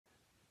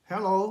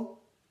Hello.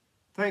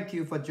 Thank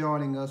you for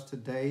joining us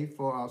today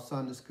for our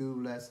Sunday School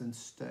lesson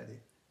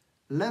study.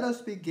 Let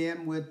us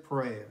begin with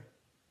prayer.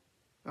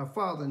 Our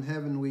Father in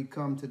heaven, we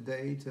come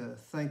today to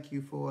thank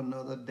you for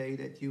another day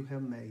that you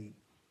have made.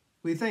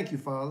 We thank you,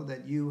 Father,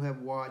 that you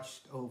have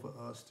watched over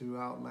us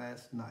throughout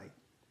last night,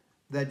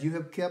 that you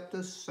have kept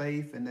us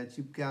safe and that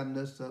you've gotten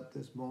us up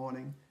this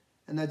morning,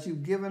 and that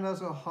you've given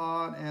us a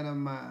heart and a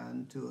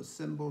mind to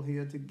assemble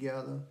here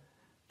together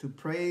to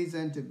praise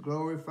and to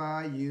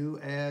glorify you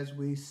as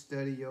we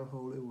study your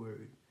holy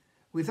word.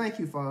 We thank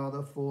you,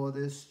 Father, for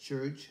this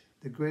church,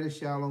 the Greater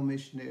Shalom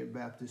Missionary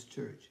Baptist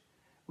Church.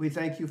 We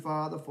thank you,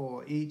 Father,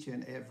 for each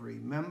and every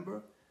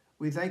member.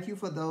 We thank you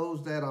for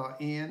those that are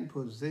in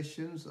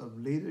positions of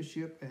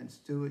leadership and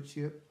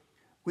stewardship.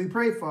 We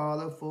pray,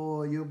 Father,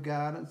 for your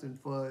guidance and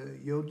for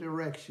your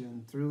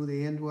direction through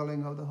the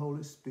indwelling of the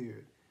Holy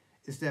Spirit.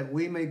 It's that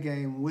we may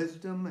gain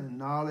wisdom and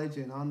knowledge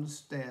and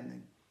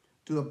understanding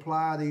to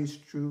apply these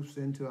truths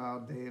into our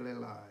daily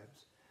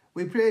lives.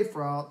 We pray,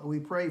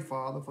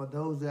 Father, for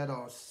those that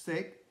are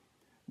sick,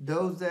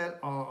 those that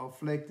are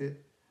afflicted,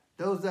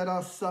 those that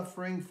are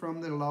suffering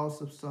from the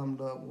loss of some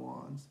loved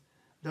ones,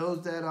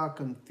 those that are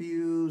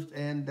confused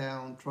and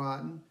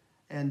downtrodden,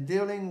 and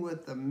dealing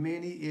with the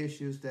many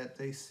issues that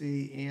they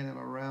see in and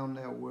around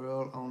their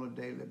world on a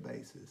daily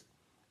basis.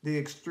 The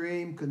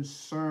extreme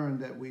concern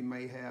that we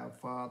may have,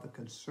 Father,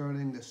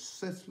 concerning the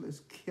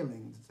senseless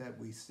killings that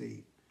we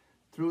see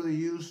through the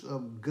use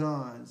of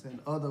guns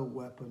and other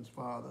weapons,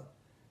 Father.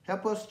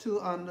 Help us to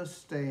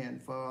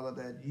understand, Father,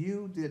 that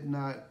you did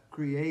not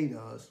create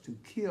us to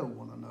kill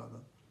one another,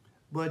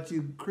 but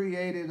you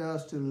created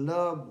us to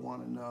love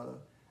one another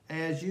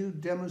as you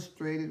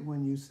demonstrated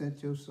when you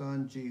sent your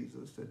son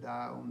Jesus to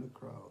die on the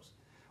cross.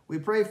 We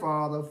pray,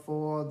 Father,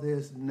 for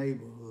this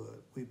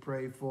neighborhood. We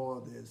pray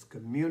for this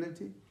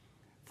community,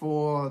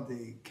 for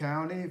the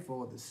county,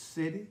 for the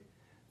city,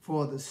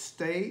 for the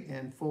state,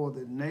 and for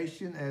the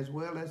nation, as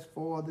well as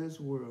for this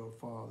world,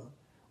 Father.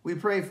 We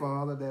pray,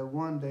 Father, that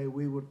one day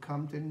we would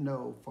come to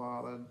know,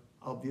 Father,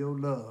 of your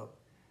love,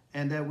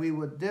 and that we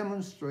would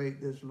demonstrate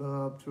this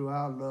love through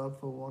our love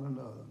for one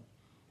another.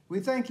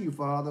 We thank you,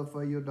 Father,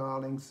 for your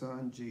darling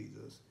son,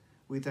 Jesus.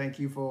 We thank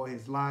you for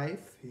his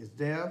life, his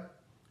death,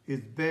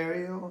 his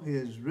burial,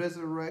 his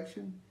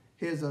resurrection,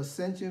 his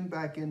ascension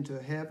back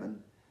into heaven,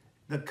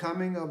 the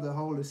coming of the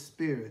Holy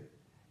Spirit.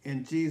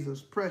 In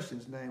Jesus'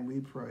 precious name we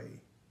pray.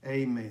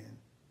 Amen.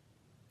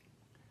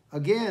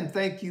 Again,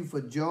 thank you for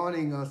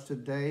joining us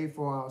today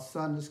for our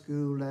Sunday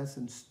School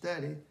lesson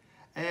study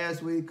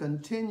as we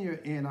continue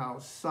in our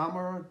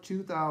summer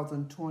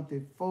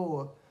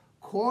 2024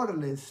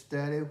 quarterly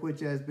study, which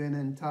has been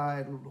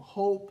entitled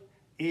Hope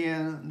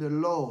in the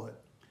Lord.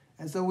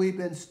 And so we've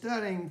been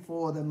studying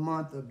for the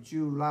month of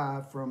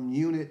July from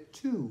Unit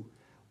 2,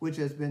 which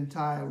has been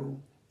titled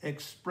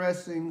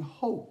Expressing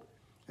Hope.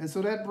 And so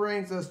that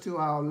brings us to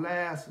our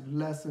last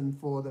lesson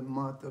for the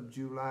month of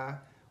July,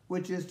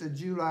 which is the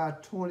July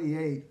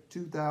 28,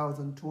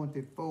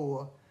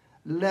 2024,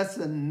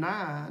 lesson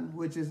 9,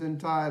 which is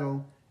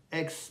entitled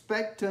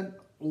Expectant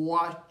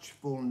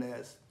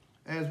Watchfulness,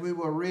 as we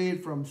will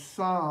read from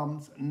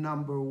Psalms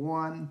number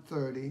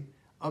 130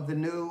 of the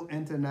New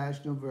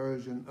International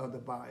Version of the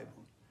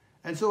Bible.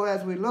 And so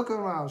as we look on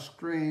our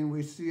screen,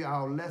 we see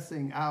our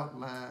lesson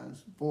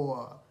outlines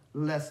for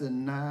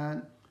lesson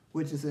 9,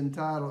 which is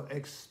entitled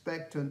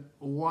Expectant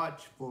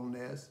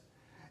Watchfulness,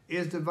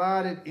 is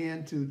divided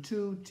into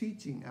two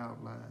teaching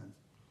outlines.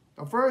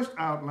 The first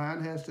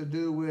outline has to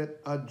do with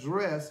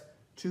address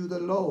to the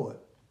Lord,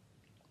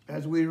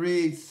 as we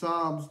read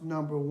Psalms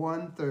number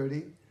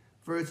 130,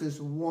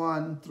 verses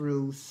 1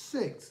 through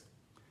 6.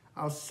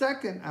 Our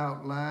second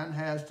outline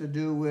has to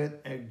do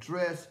with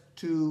address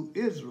to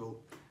Israel,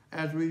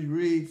 as we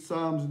read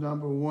Psalms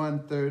number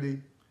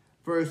 130,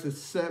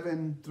 verses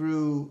 7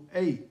 through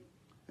 8.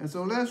 And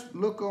so let's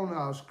look on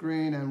our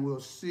screen and we'll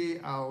see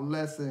our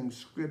lesson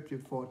scripture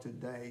for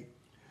today,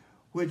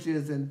 which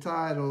is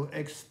entitled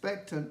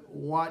Expectant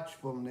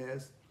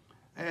Watchfulness,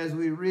 as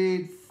we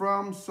read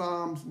from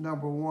Psalms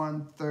number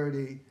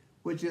 130,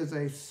 which is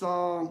a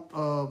song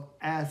of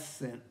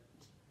ascent.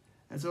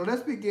 And so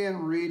let's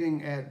begin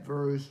reading at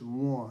verse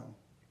 1.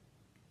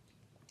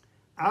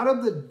 Out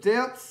of the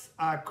depths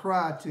I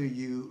cry to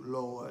you,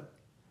 Lord.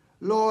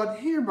 Lord,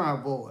 hear my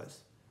voice.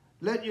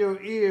 Let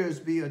your ears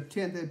be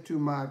attentive to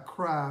my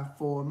cry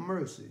for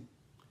mercy.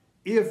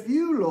 If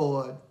you,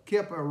 Lord,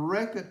 kept a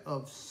record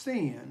of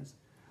sins,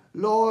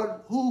 Lord,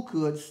 who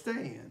could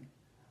stand?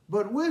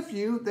 But with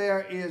you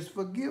there is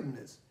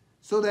forgiveness,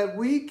 so that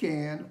we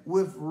can,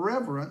 with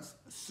reverence,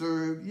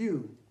 serve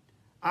you.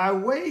 I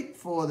wait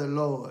for the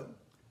Lord.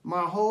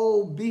 My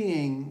whole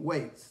being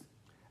waits,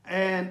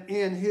 and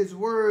in his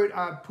word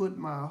I put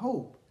my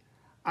hope.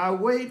 I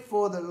wait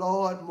for the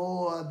Lord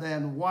more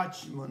than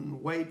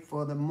watchmen wait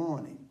for the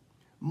morning.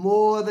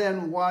 More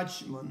than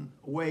watchmen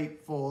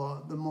wait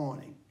for the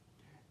morning.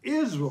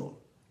 Israel,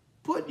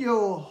 put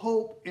your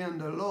hope in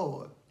the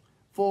Lord,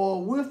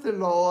 for with the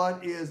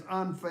Lord is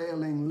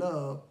unfailing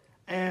love,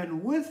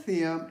 and with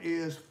him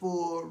is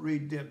full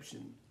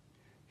redemption.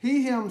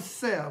 He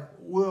himself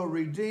will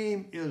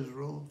redeem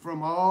Israel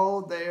from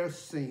all their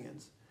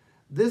sins.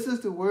 This is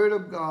the word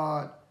of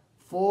God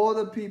for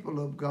the people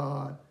of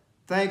God.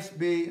 Thanks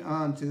be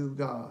unto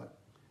God.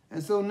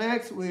 And so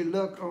next we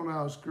look on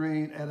our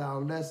screen at our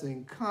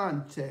lesson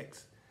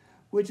context,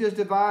 which is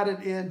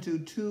divided into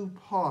two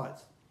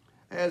parts,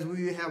 as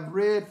we have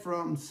read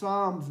from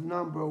Psalms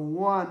number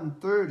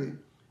 130,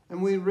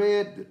 and we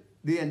read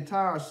the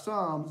entire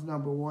Psalms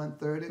number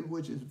 130,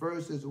 which is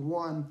verses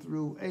 1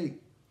 through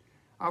 8.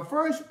 Our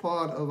first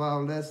part of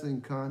our lesson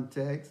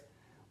context,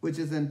 which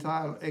is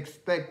entitled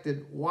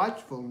Expected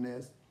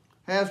Watchfulness,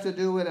 has to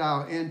do with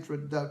our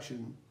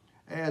introduction,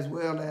 as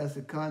well as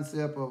the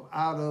concept of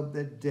out of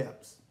the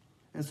depths.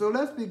 And so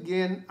let's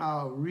begin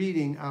our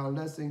reading our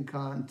lesson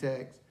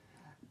context,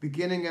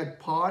 beginning at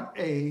part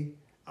A,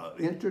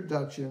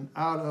 introduction,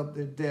 out of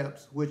the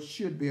depths, which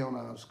should be on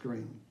our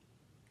screen.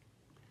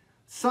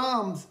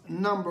 Psalms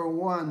number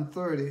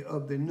 130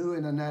 of the New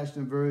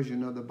International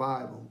Version of the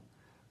Bible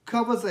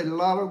covers a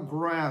lot of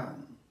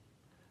ground.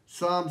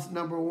 Psalms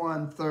number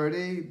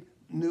 130,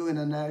 New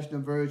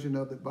International Version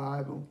of the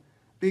Bible,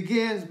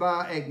 begins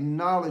by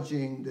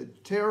acknowledging the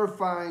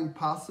terrifying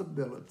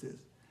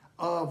possibilities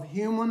of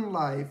human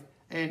life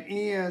and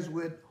ends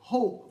with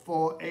hope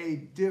for a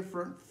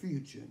different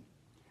future.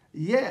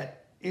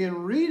 Yet,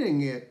 in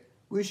reading it,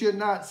 we should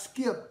not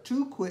skip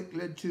too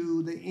quickly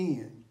to the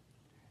end.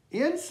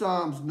 In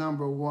Psalms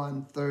number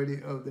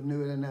 130 of the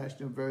New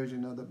International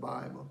Version of the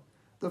Bible,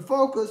 the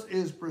focus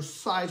is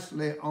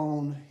precisely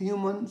on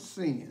human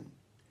sin.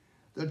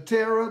 The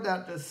terror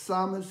that the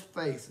psalmist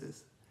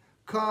faces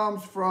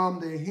comes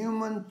from the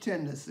human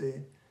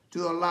tendency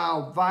to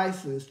allow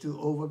vices to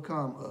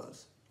overcome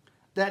us.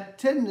 That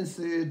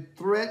tendency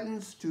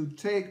threatens to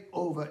take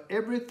over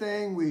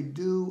everything we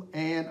do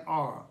and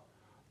are,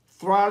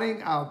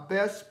 throttling our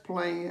best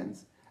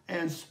plans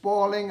and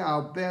spoiling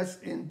our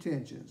best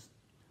intentions.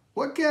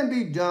 What can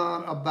be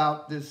done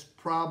about this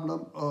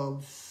problem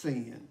of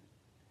sin?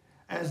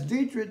 As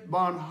Dietrich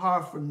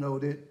Bonhoeffer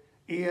noted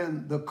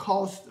in The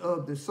Cost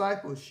of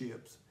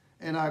Discipleships,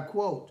 and I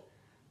quote,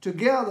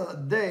 "Together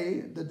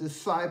they, the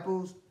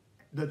disciples,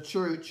 the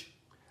church,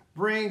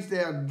 brings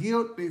their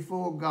guilt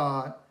before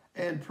God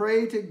and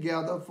pray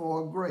together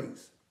for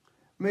grace.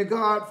 May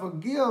God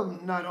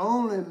forgive not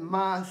only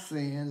my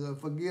sins, or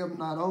forgive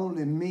not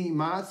only me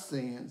my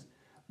sins,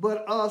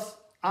 but us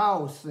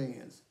our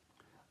sins."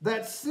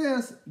 That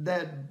sense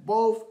that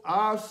both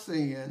our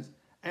sins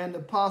and the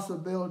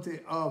possibility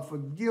of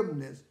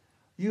forgiveness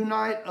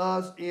unite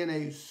us in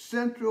a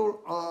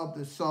central of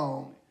the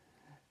song.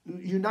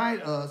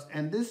 Unite us,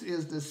 and this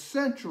is the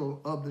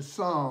central of the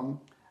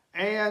song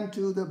and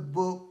to the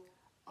book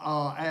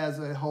as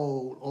a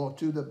whole, or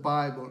to the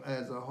Bible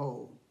as a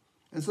whole.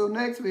 And so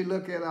next we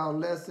look at our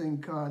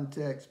lesson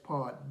context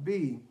part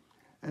B.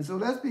 And so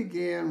let's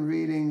begin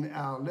reading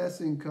our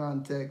lesson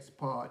context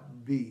part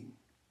B.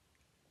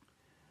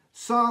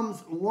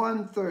 Psalms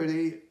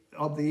 130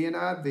 of the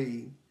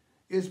NIV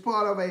is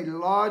part of a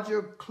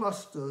larger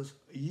cluster,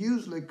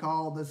 usually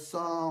called the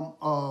Psalm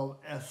of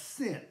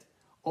Ascent,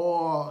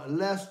 or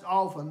less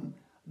often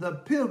the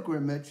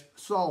Pilgrimage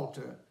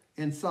Psalter,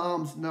 in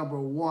Psalms number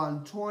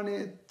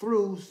 120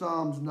 through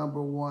Psalms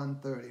number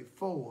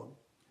 134.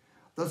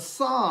 The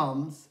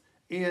Psalms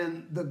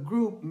in the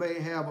group may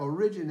have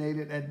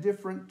originated at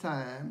different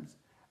times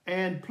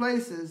and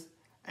places,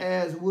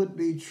 as would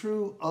be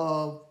true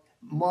of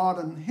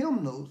modern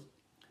hymnals,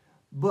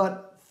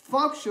 but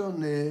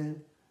functionally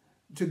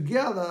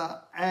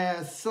together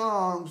as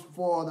songs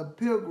for the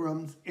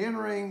pilgrims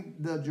entering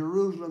the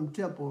Jerusalem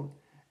temple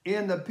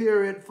in the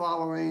period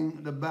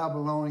following the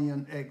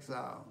Babylonian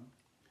exile.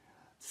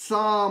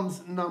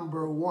 Psalms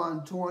number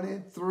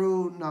 120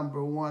 through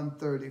number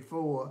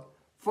 134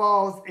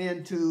 falls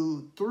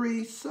into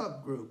three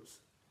subgroups.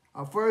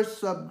 Our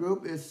first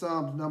subgroup is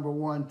Psalms number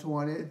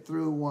 120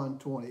 through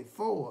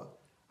 124.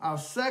 Our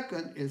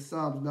second is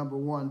Psalms number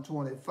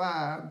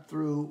 125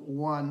 through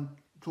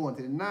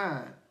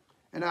 129.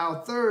 And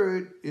our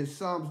third is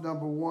Psalms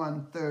number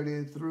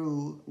 130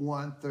 through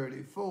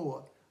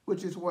 134,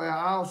 which is where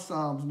our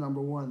Psalms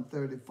number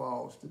 130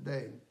 falls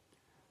today.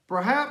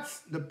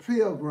 Perhaps the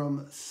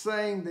pilgrim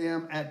sang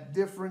them at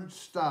different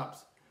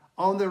stops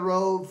on the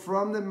road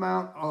from the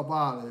Mount of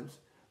Olives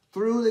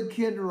through the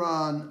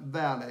Kidron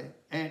Valley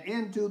and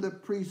into the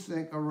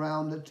precinct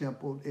around the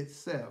temple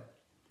itself.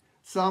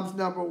 Psalms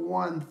number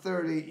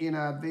 130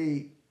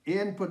 NIV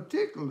in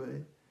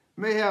particular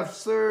may have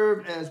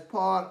served as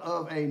part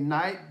of a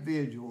night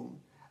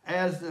vigil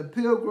as the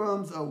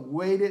pilgrims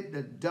awaited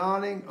the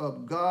dawning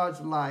of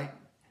God's light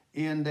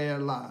in their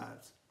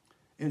lives.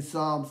 In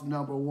Psalms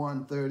number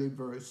 130,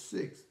 verse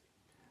 6.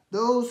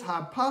 Those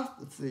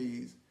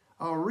hypotheses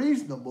are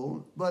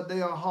reasonable, but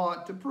they are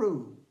hard to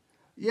prove.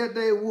 Yet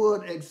they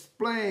would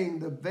explain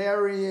the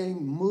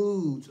varying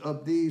moods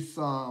of these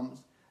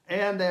psalms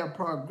and their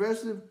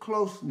progressive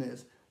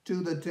closeness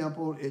to the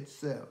temple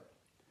itself.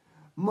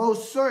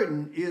 Most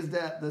certain is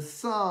that the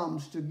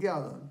psalms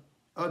together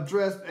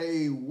addressed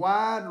a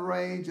wide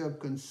range of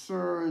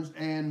concerns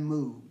and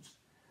moods.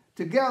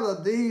 Together,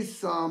 these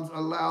psalms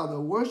allow the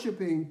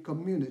worshiping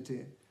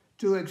community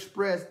to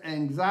express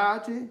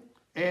anxiety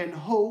and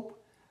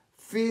hope,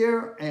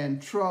 fear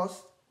and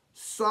trust,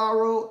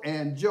 sorrow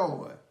and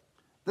joy.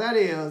 That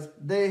is,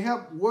 they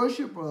help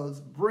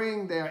worshipers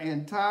bring their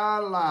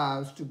entire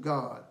lives to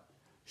God,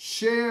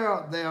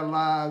 share their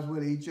lives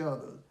with each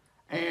other,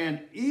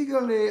 and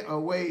eagerly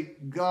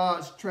await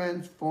God's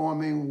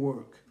transforming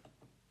work.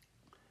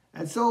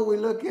 And so we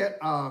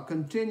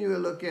continue to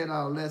look at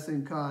our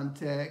lesson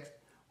context,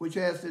 which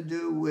has to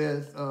do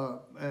with,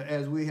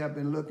 as we have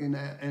been looking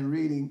at and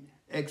reading,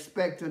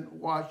 expectant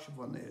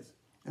watchfulness.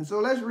 And so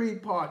let's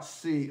read part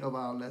C of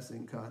our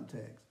lesson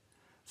context.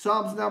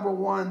 Psalms number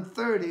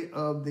 130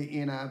 of the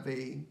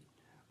NIV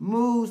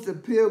moves the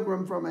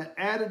pilgrim from an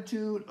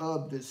attitude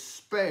of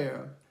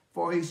despair,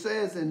 for he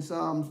says in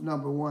Psalms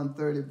number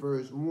 130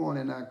 verse 1,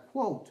 and I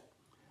quote,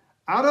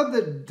 "Out of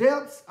the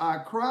depths I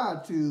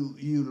cry to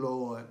you,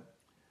 Lord,"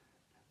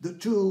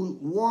 to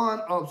one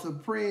of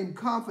supreme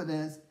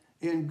confidence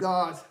in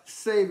God's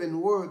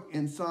saving work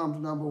in Psalms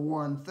number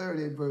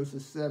 130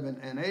 verses 7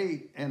 and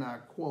 8, and I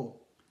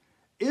quote,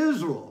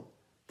 "Israel,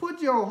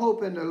 put your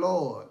hope in the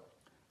Lord,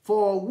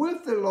 for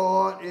with the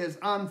Lord is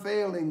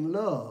unfailing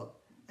love,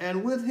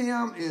 and with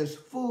him is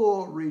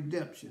full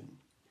redemption.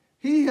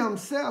 He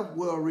himself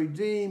will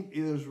redeem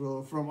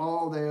Israel from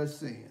all their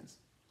sins."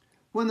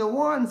 When the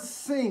one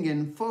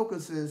singing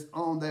focuses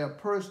on their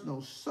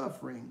personal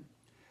suffering,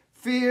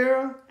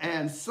 fear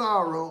and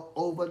sorrow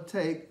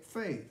overtake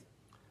faith.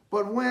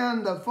 But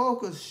when the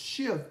focus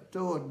shifts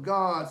toward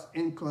God's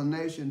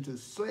inclination to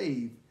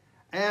save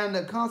and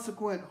the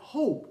consequent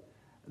hope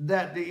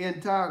that the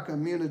entire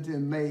community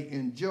may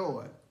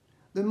enjoy,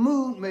 the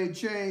mood may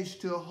change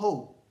to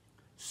hope.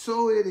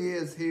 So it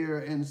is here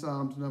in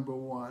Psalms number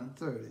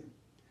 130.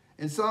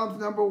 In Psalms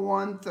number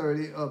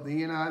 130 of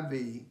the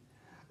NIV,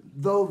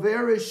 though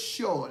very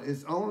short,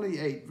 it's only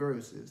 8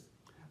 verses,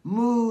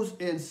 moves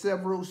in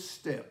several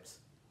steps,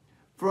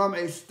 from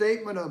a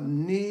statement of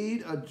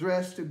need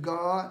addressed to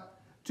God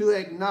to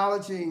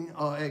acknowledgement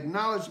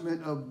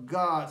of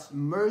God's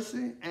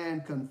mercy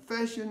and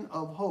confession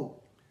of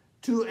hope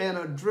to an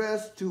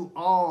address to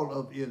all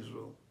of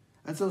Israel.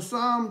 And so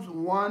Psalms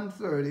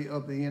 130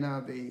 of the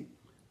NIV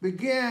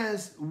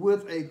begins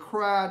with a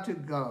cry to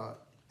God,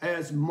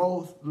 as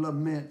most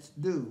laments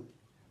do.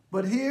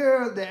 But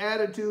here the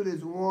attitude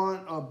is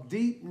one of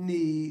deep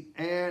need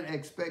and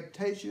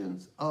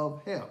expectations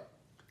of help.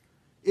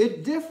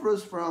 It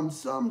differs from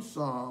some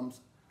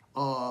psalms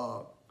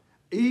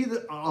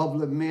either of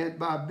lament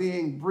by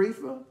being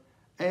briefer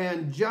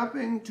and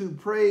jumping to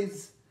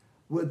praise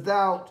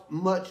without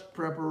much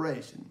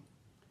preparation.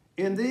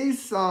 In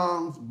these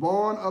songs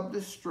born of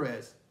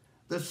distress,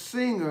 the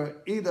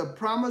singer either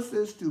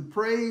promises to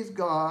praise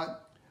God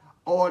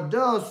or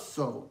does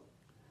so.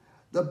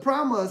 The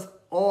promise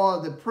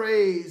or the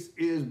praise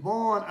is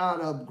born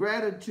out of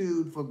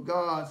gratitude for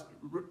God's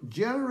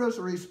generous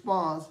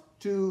response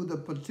to the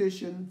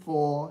petition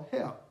for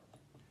help.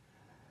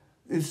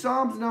 In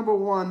Psalms number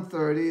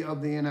 130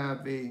 of the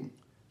NIV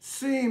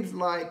seems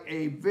like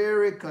a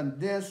very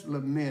condensed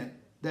lament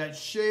that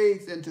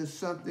shades into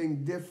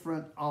something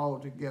different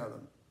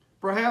altogether.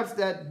 Perhaps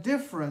that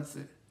difference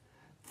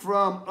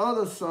from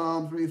other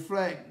psalms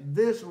reflect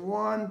this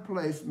one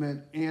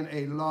placement in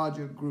a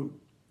larger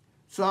group.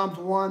 Psalms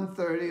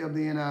 130 of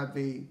the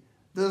NIV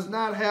does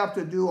not have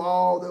to do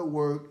all the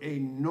work a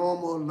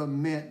normal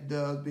lament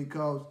does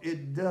because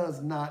it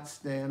does not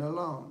stand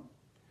alone.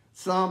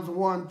 Psalms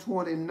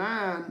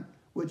 129,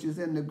 which is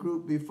in the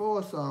group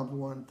before Psalms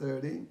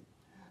 130,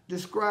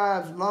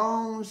 describes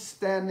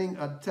long-standing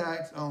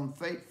attacks on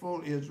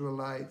faithful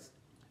Israelites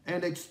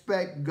and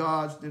expect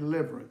God's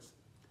deliverance,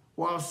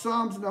 while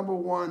Psalms number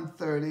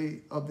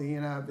 130 of the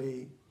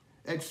NIV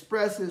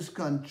expresses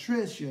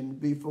contrition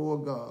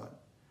before God.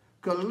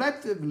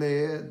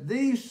 Collectively,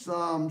 these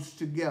psalms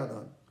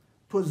together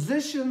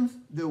positions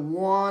the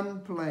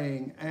one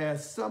playing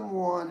as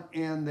someone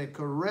in the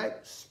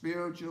correct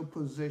spiritual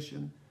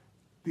position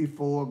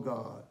before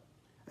God.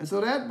 And so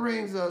that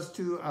brings us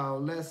to our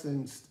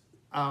lessons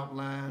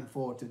outline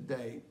for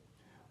today,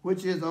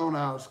 which is on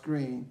our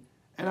screen.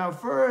 And our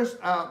first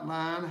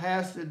outline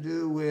has to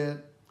do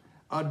with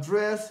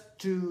address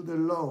to the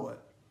Lord.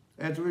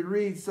 As we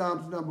read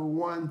Psalms number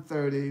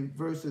 130,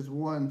 verses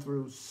 1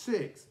 through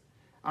 6,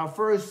 our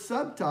first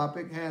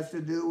subtopic has to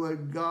do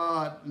with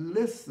God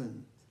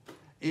listens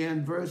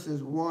in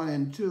verses 1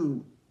 and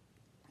 2,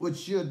 which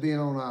should be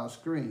on our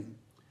screen.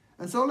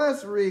 And so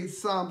let's read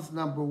Psalms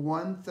number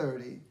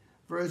 130,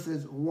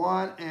 verses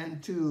 1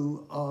 and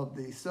 2 of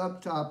the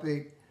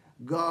subtopic,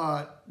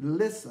 God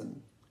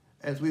listen,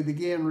 as we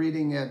begin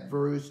reading at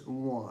verse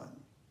 1.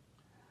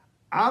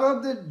 Out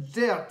of the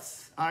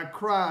depths I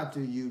cry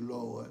to you,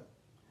 Lord.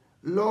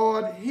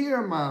 Lord,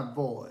 hear my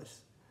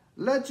voice.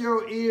 Let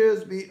your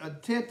ears be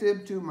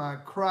attentive to my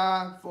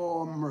cry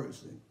for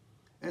mercy.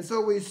 And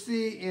so we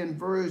see in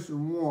verse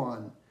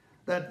 1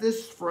 that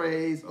this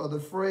phrase, or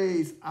the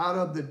phrase out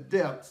of the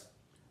depths,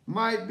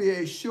 might be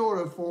a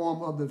shorter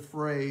form of the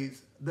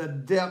phrase, the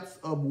depths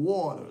of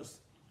waters,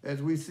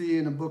 as we see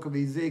in the book of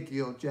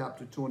Ezekiel,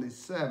 chapter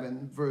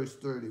 27, verse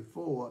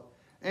 34,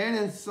 and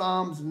in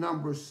Psalms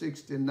number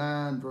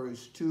 69,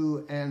 verse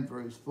 2 and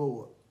verse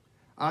 4.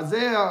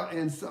 Isaiah,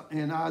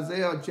 in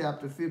Isaiah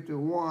chapter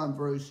 51,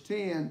 verse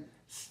 10,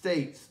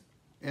 states,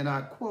 and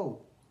I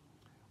quote,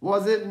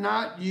 "Was it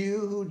not you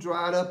who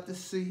dried up the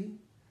sea,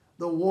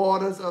 the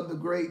waters of the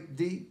great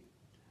deep,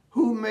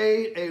 who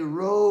made a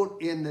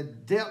road in the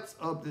depths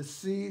of the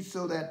sea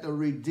so that the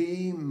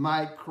redeemed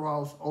might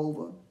cross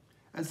over?"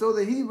 And so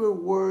the Hebrew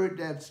word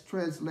that's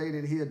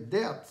translated here,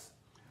 depths,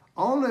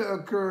 only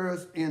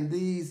occurs in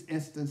these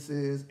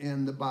instances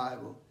in the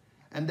Bible.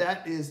 And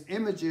that is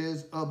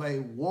images of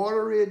a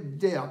watery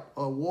depth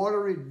or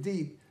watery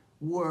deep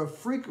were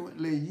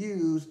frequently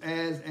used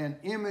as an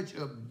image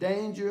of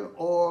danger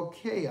or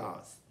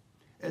chaos,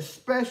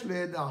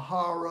 especially the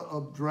horror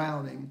of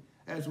drowning,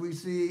 as we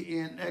see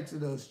in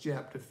Exodus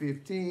chapter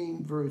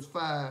 15, verse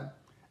 5,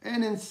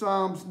 and in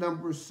Psalms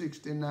number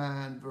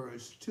 69,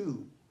 verse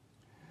 2.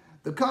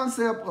 The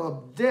concept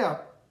of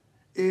depth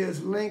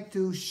is linked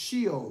to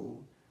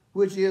Sheol,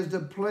 which is the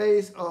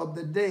place of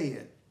the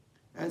dead.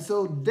 And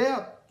so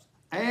depth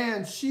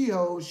and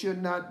Sheol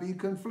should not be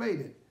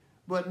conflated,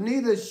 but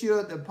neither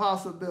should the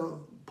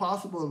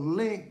possible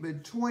link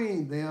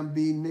between them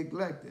be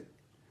neglected.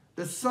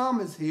 The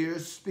psalmist here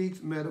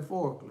speaks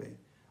metaphorically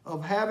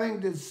of having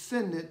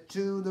descended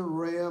to the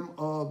realm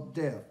of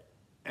death,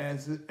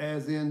 as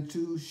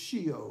into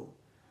Sheol.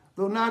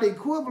 Though not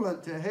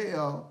equivalent to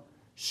hell,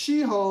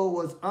 Sheol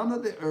was under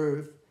the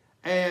earth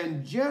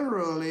and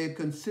generally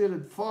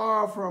considered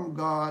far from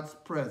God's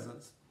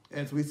presence,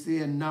 as we see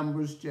in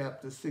Numbers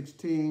chapter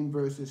 16,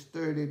 verses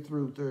 30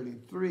 through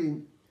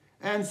 33,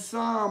 and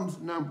Psalms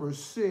number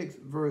 6,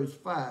 verse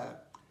 5.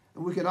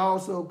 And we can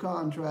also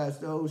contrast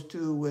those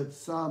two with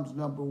Psalms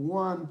number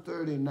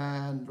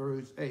 139,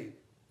 verse 8.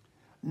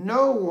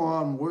 No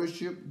one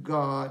worshiped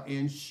God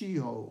in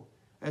Sheol,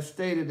 as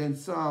stated in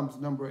Psalms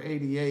number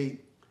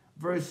 88,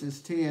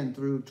 verses 10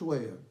 through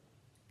 12.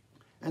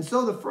 And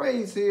so the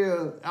phrase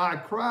here, "I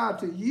cry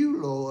to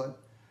you, Lord,"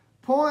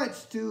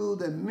 points to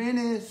the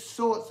many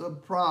sorts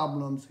of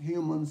problems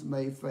humans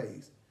may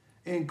face,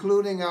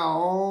 including our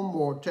own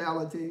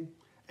mortality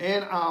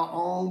and our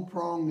own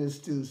proneness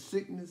to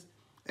sickness,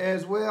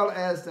 as well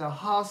as the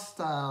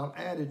hostile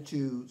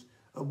attitudes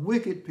of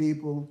wicked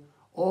people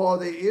or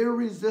the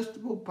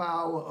irresistible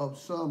power of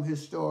some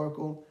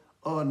historical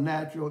or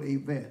natural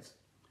events.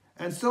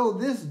 And so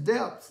this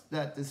depth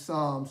that the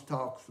Psalms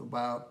talks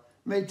about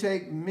may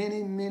take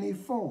many, many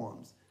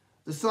forms.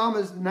 The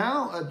psalmist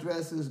now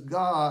addresses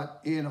God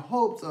in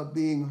hopes of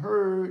being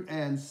heard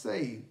and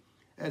saved,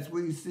 as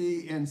we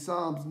see in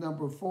Psalms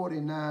number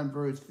 49,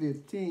 verse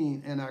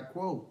 15, and I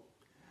quote,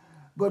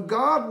 "But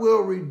God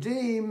will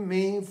redeem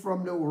me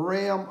from the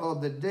realm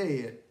of the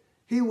dead.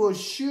 He will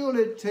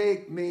surely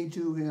take me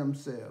to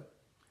himself."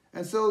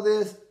 And so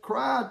this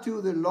cry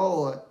to the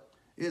Lord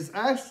is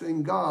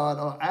asking God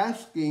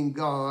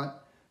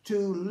to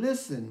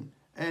listen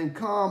and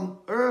come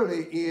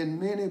early in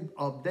many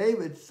of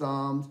David's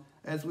Psalms,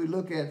 as we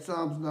look at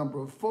Psalms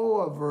number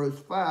 4, verse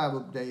 5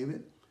 of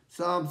David,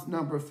 Psalms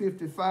number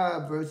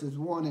 55, verses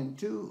 1 and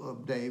 2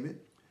 of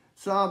David,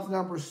 Psalms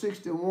number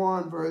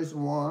 61, verse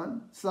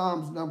 1,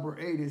 Psalms number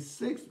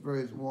 86,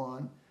 verse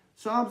 1,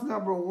 Psalms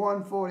number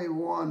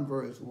 141,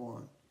 verse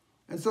 1.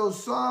 And so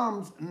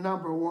Psalms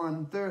number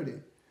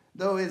 130,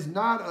 though it's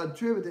not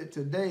attributed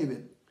to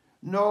David,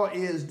 nor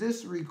is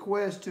this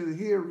request to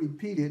hear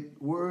repeated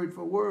word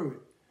for word,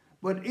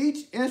 but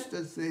each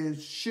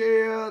instances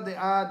share the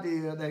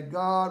idea that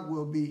God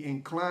will be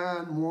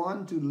inclined,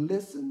 one, to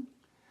listen,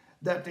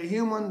 that the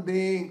human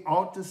being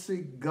ought to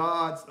seek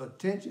God's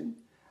attention,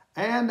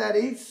 and that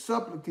each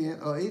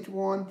supplicant or each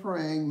one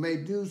praying may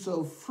do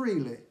so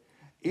freely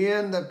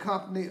in the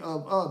company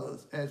of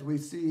others, as we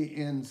see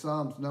in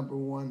Psalms number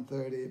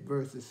 130,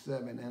 verses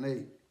 7 and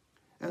 8.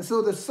 And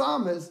so the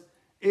psalmist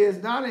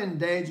is not in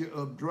danger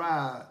of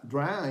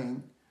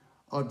drowning,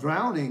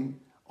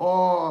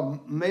 or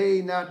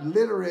may not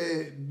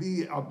literally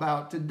be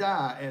about to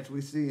die, as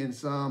we see in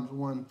Psalms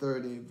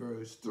 130,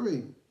 verse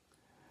 3.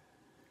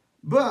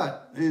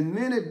 But in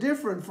many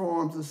different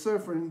forms of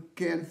suffering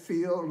can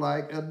feel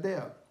like a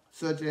death,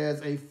 such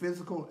as a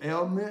physical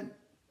ailment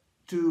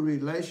to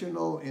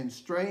relational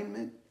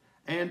estrangement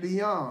and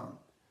beyond.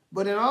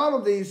 But in all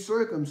of these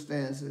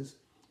circumstances,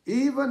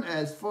 even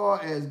as far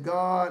from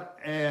God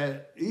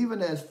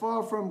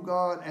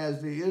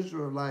as the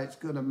Israelites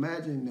could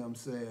imagine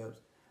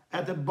themselves,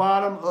 at the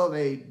bottom of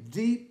a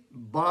deep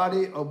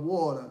body of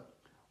water,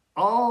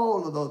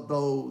 all of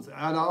those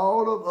and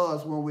all of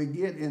us, when we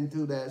get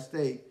into that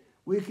state,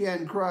 we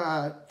can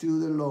cry to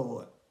the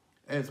Lord,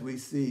 as we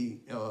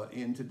see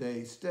in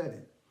today's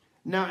study.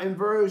 Now in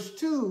verse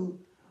 2,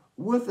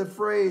 with the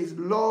phrase,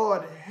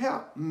 "Lord,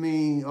 help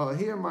me," or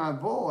 "hear my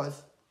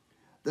voice,"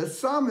 the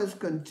psalmist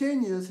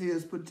continues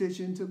his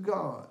petition to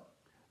God.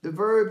 The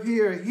verb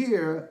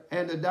hear,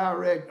 and the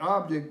direct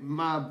object,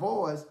 "my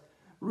voice,"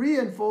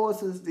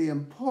 reinforces the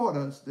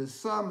importance the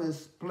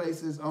psalmist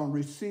places on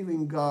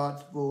receiving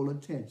God's full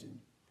attention.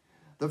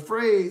 The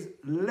phrase,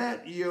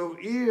 let your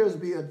ears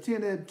be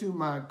attentive to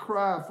my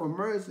cry for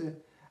mercy,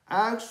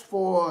 asks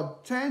for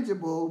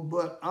tangible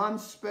but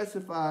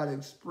unspecified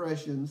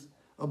expressions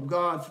of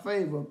God's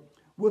favor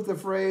with the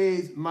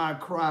phrase, my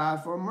cry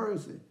for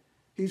mercy.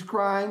 He's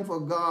crying for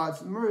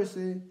God's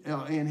mercy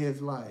in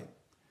his life.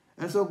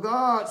 And so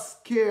God's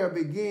care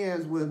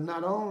begins with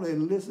not only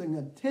listening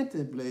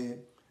attentively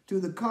to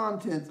the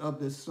contents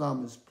of the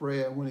psalmist's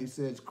prayer when he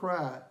says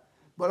cry,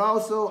 but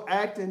also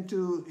acting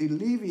to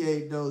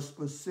alleviate those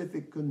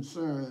specific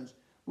concerns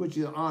which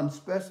are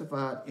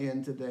unspecified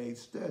in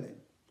today's study.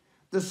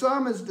 The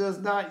psalmist does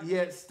not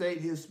yet state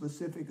his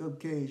specific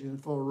occasion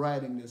for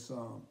writing the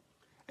psalm,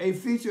 a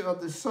feature of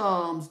the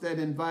psalms that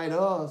invite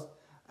us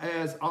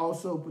as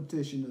also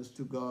petitioners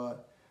to God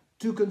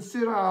to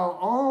consider our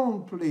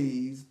own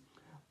pleas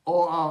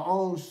or our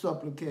own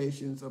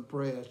supplications or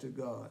prayers to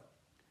God.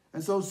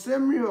 And so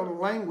similar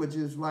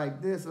languages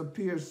like this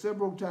appear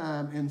several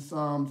times in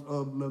Psalms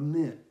of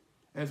lament,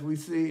 as we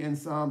see in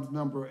Psalms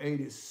number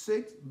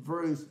 86,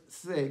 verse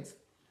 6,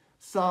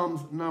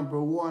 Psalms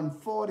number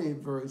 140,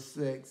 verse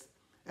 6,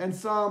 and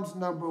Psalms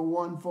number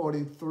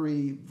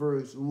 143,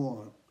 verse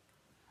 1.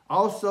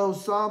 Also,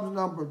 Psalms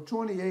number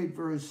 28,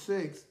 verse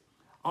 6,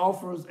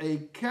 offers a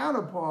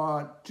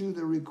counterpart to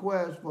the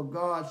request for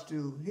God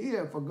to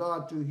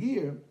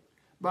hear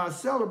by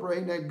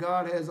celebrating that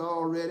God has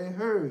already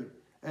heard,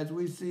 as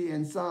we see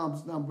in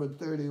Psalms number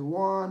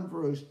 31,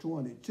 verse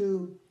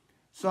 22,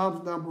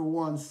 Psalms number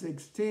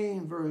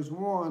 116, verse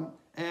 1,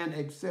 and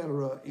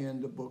etc.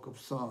 in the book of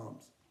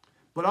Psalms.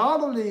 But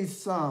all of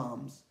these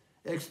Psalms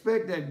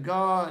expect that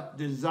God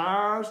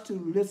desires to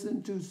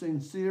listen to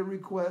sincere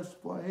requests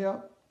for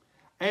help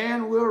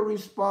and will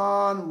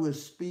respond with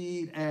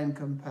speed and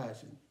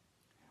compassion.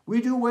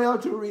 We do well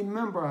to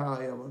remember,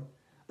 however,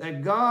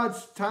 that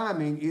God's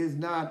timing is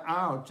not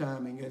our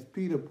timing, as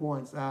Peter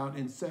points out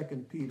in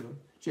 2 Peter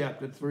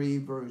chapter 3,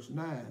 verse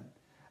 9.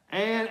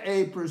 And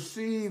a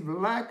perceived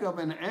lack of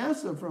an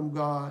answer from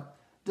God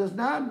does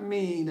not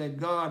mean that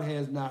God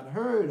has not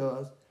heard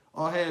us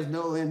or has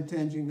no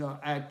intention of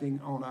acting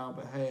on our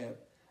behalf.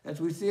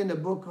 As we see in the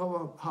book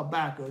of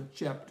Habakkuk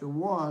chapter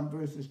 1,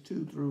 verses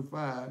 2 through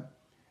 5,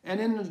 and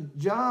in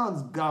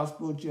John's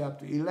Gospel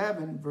chapter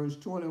 11, verse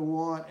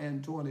 21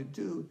 and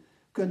 22,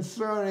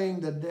 concerning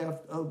the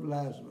death of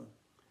Lazarus.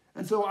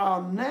 And so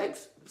our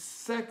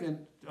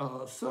second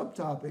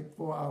subtopic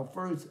for our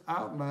first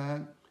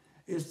outline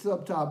is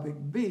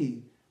subtopic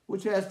B,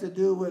 which has to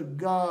do with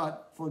God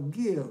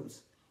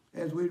forgives,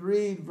 as we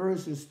read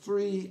verses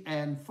 3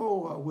 and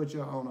 4, which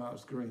are on our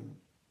screen.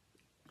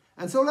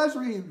 And so let's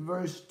read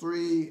verse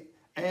 3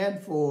 and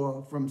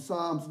 4 from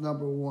Psalms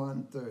number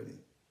 130.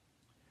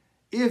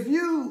 If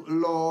you,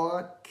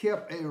 Lord,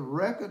 kept a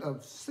record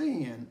of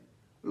sin,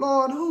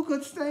 Lord, who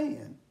could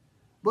stand?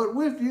 But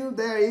with you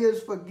there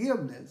is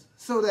forgiveness,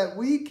 so that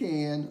we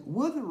can,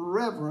 with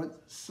reverence,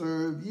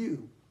 serve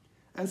you.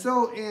 And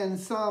so in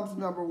Psalms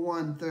number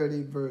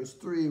 130, verse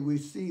 3, we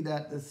see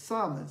that the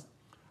psalmist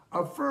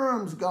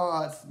affirms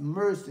God's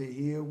mercy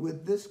here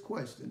with this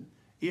question.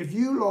 If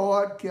you,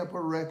 Lord, kept a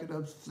record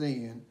of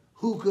sin,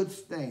 who could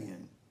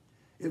stand?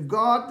 If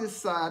God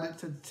decided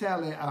to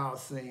tally our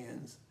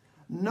sins,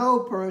 no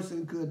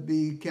person could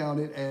be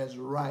counted as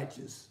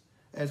righteous,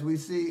 as we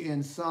see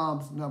in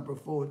Psalms number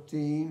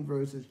 14,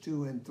 verses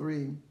 2 and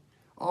 3.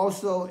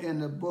 Also in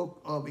the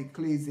book of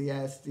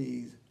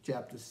Ecclesiastes,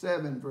 chapter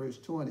 7, verse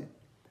 20.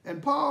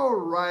 And Paul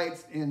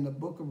writes in the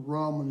book of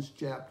Romans,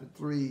 chapter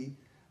 3,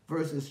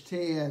 verses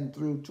 10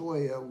 through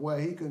 12, where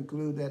he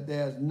concludes that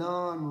there's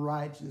none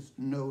righteous,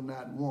 no,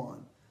 not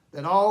one,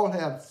 that all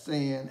have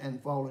sinned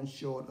and fallen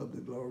short of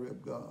the glory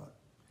of God.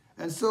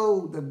 And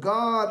so the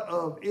God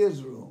of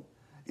Israel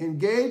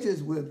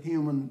engages with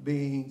human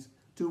beings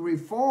to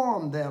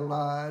reform their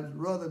lives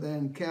rather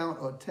than count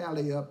or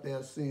tally up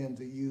their sins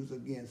to use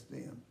against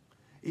them.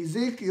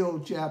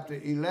 Ezekiel chapter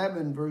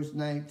 11, verse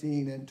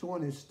 19 and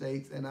 20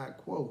 states, and I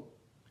quote,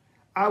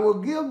 I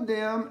will give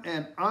them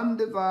an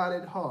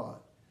undivided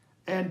heart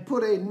and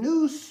put a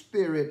new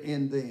spirit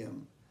in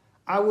them.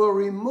 I will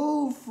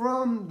remove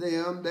from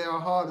them their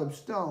heart of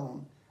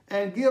stone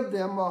and give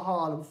them a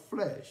heart of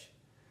flesh.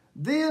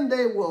 Then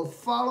they will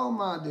follow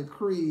my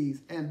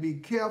decrees and be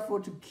careful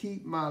to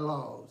keep my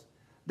laws.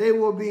 They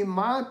will be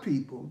my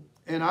people,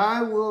 and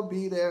I will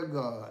be their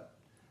God.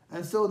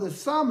 And so the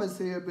psalmist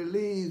here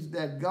believes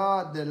that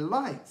God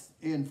delights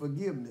in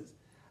forgiveness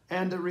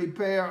and the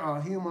repair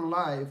of human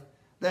life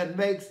that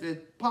makes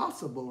it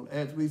possible,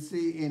 as we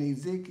see in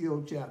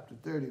Ezekiel chapter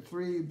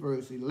 33,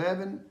 verse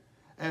 11,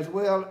 as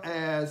well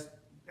as,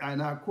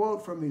 and I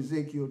quote from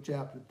Ezekiel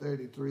chapter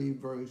 33,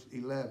 verse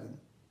 11,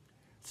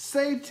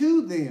 say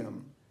to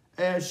them,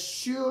 as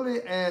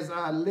surely as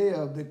I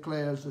live,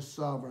 declares the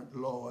sovereign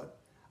Lord,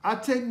 I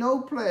take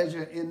no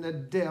pleasure in the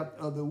death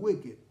of the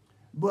wicked,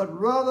 but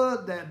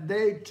rather that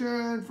they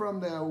turn from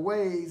their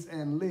ways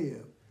and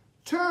live.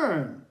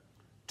 Turn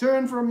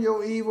from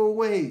your evil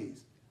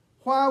ways.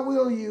 Why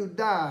will you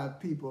die,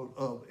 people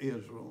of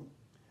Israel?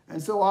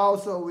 And so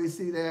also we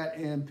see that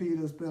in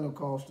Peter's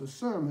Pentecostal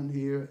sermon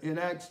here in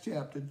Acts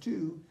chapter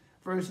 2,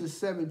 verses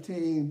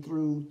 17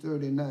 through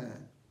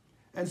 39.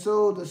 And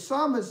so the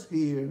psalmist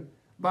here,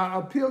 by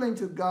appealing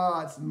to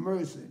God's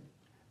mercy,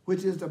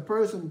 which is the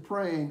person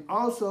praying,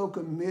 also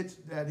commits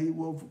that he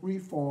will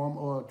reform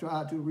or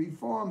try to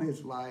reform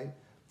his life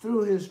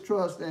through his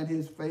trust and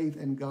his faith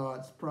in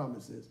God's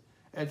promises,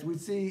 as we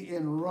see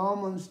in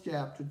Romans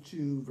chapter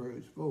 2,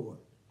 verse 4.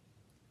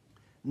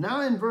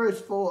 Now in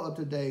verse 4 of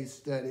today's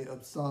study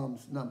of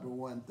Psalms number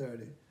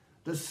 130,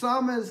 the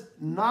psalmist's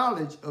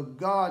knowledge of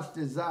God's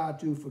desire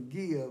to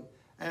forgive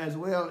as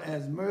well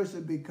as mercy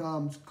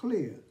becomes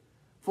clear.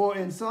 For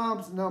in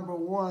Psalms number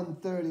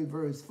 130,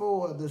 verse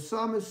 4, the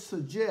psalmist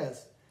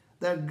suggests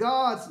that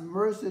God's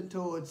mercy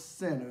towards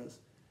sinners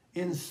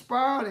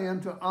inspired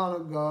him to honor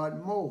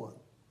God more.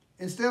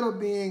 Instead of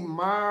being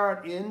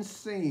mired in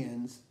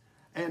sins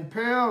and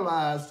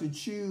paralyzed to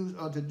choose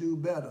or to do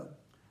better,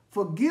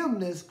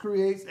 forgiveness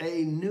creates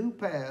a new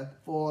path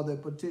for the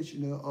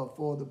petitioner or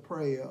for the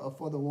prayer or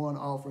for the one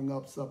offering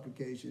up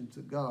supplication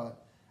to God,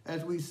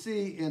 as we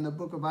see in the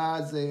book of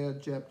Isaiah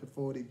chapter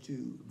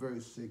 42,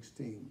 verse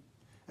 16.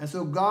 And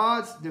so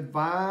God's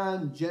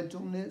divine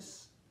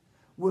gentleness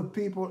with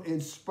people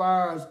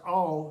inspires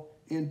awe,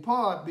 in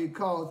part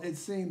because it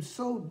seems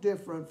so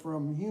different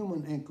from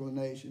human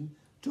inclination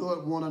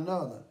toward one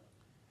another.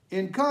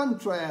 In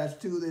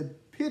contrast to the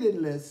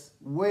pitiless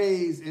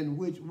ways in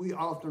which we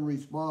often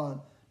respond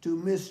to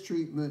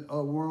mistreatment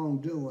or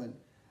wrongdoing,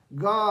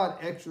 God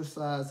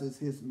exercises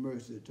his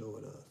mercy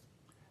toward us.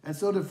 And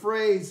so the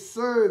phrase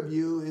serve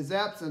you is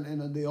absent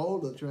in the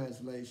older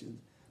translations,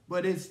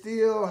 but it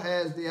still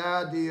has the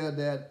idea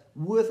that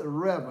with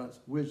reverence,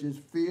 which is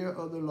fear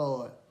of the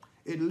Lord,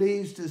 it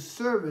leads to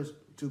service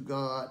to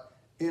God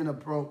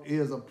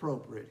is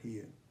appropriate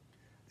here.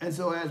 And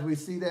so as we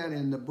see that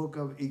in the book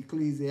of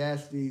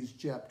Ecclesiastes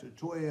chapter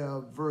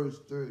 12, verse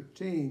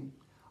 13,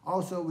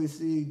 also we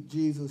see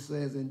Jesus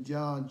says in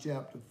John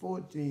chapter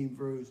 14,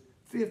 verse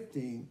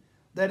 15,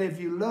 that if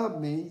you love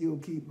me, you'll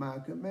keep my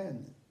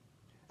commandments.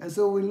 And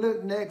so we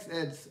look next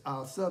at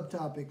our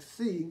subtopic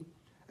C,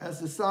 as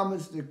the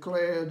psalmist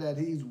declared that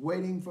he's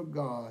waiting for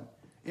God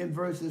in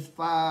verses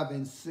 5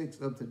 and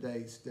 6 of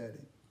today's study.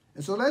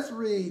 And so let's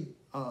read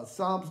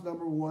Psalms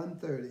number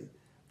 130,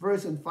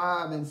 verses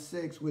 5 and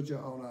 6, which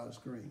are on our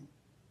screen.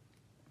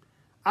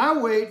 I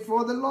wait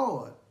for the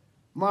Lord.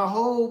 My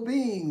whole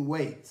being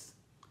waits.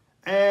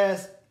 And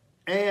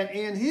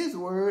in his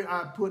word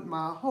I put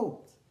my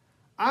hopes.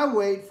 I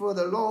wait for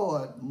the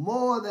Lord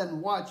more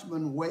than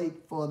watchmen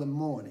wait for the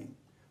morning.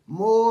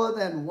 More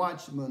than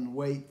watchmen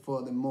wait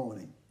for the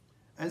morning.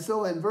 And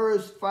so in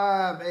verse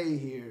 5a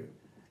here,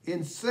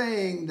 in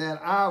saying that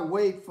I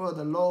wait for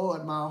the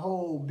Lord, my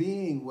whole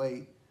being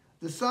wait,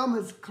 the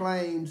psalmist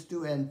claims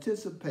to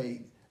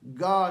anticipate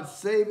God's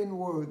saving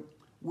work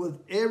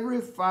with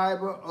every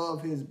fiber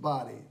of his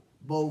body,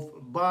 both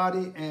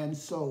body and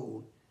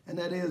soul. And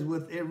that is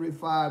with every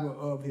fiber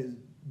of his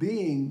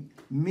being,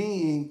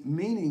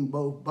 meaning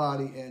both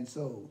body and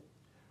soul.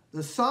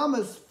 The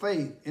psalmist's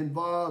faith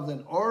involves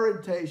an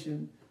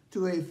orientation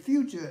to a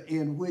future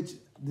in which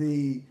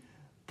the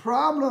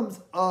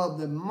problems of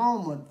the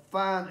moment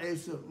find a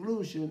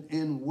solution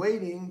in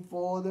waiting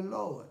for the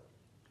Lord.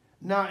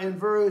 Now in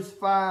verse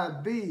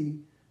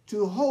 5b,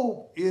 to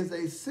hope is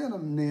a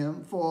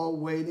synonym for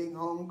waiting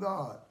on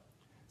God.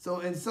 So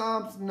in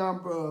Psalms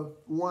number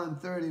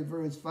 130,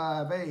 verse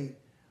 5a,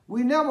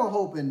 we never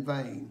hope in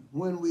vain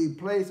when we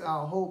place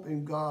our hope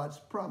in God's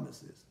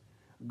promises.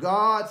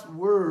 God's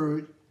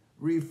word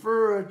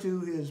refer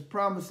to his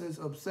promises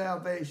of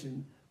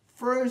salvation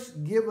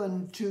first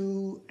given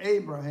to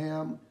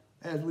Abraham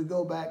as we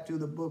go back to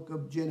the book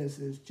of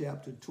Genesis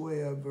chapter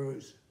 12,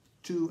 verse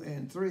 2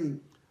 and 3,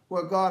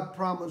 where God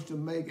promised to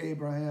make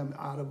Abraham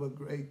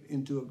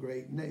into a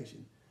great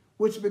nation,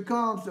 which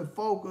becomes the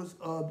focus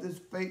of this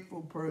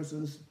faithful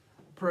person's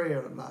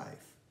prayer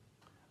life,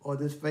 or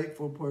this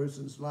faithful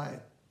person's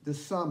life, the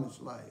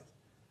psalmist's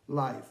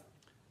life.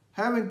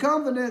 Having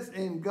confidence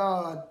in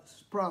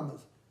God's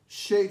promise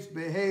shapes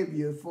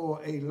behavior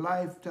for a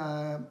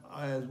lifetime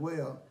as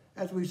well,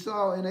 as we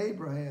saw in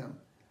Abraham.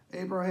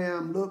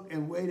 Abraham looked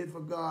and waited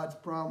for God's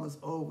promise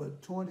over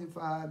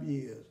 25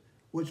 years,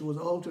 which was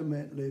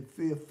ultimately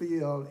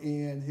fulfilled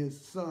in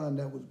his son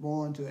that was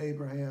born to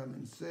Abraham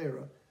and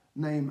Sarah,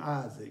 named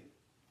Isaac.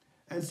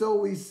 And so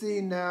we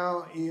see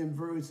now in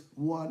verse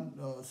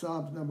 1,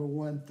 Psalms number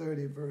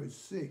 130, verse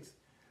 6,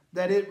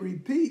 that it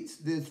repeats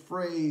this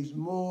phrase,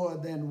 more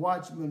than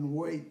watchmen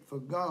wait for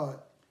God.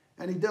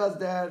 And he does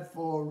that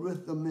for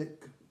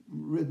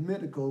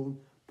rhythmical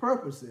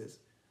purposes.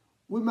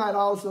 We might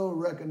also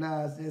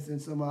recognize this in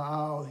some of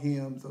our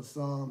hymns or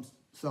songs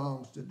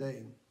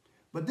today.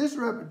 But this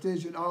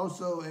repetition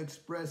also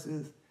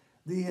expresses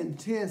the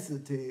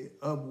intensity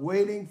of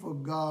waiting for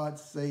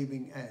God's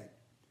saving act.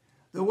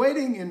 The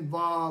waiting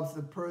involves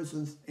the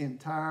person's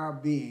entire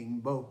being,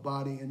 both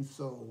body and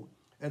soul,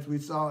 as we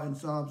saw in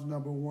Psalms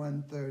number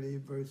 130,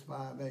 verse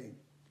 5a.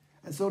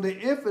 And so the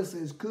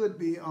emphasis could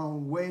be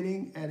on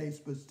waiting at a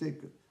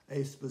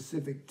a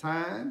specific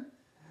time,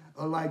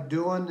 or like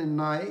during the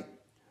night,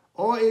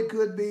 or it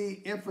could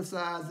be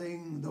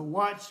emphasizing the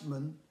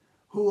watchmen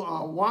who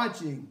are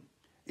watching.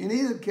 In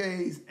either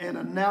case, an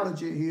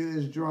analogy here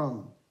is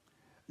drawn.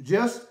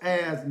 Just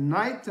as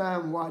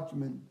nighttime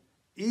watchmen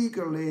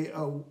eagerly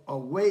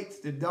awaits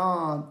the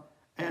dawn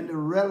and the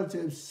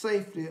relative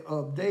safety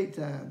of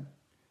daytime,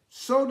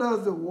 so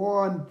does the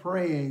one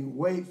praying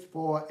wait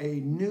for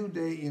a new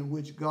day in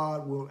which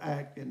God will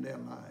act in their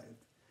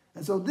lives.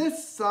 And so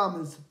this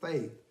psalmist's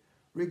faith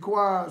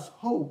requires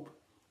hope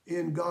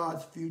in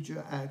God's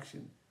future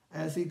action.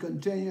 As he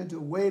continues to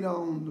wait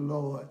on the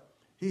Lord,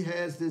 he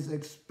has this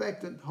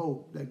expectant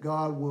hope that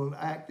God will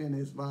act in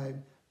his life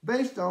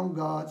based on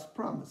God's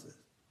promises.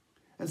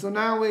 And so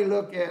now we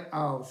look at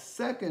our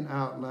second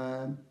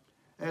outline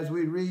as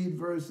we read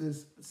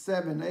verses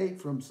 7 and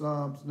 8 from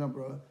Psalms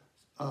number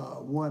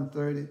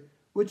 130,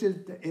 which is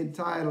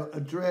entitled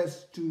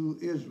Address to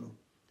Israel.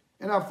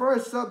 And our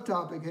first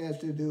subtopic has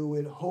to do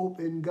with hope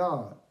in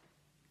God.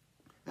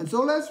 And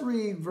so let's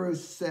read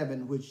verse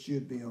 7, which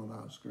should be on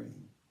our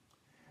screen.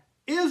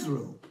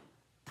 Israel,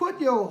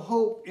 put your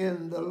hope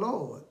in the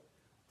Lord,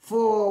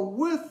 for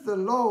with the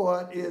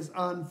Lord is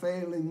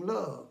unfailing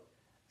love,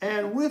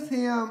 and with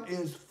him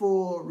is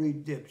full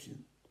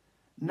redemption.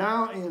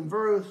 Now in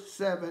verse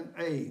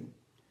 7a,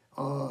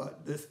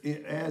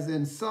 as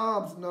in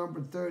Psalms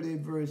number 30,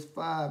 verse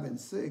 5 and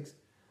 6,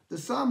 the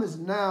psalmist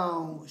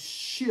now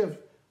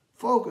shifts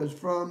focus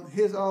from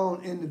his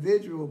own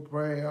individual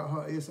prayer,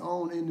 his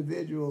own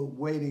individual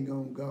waiting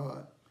on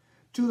God,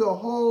 to the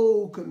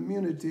whole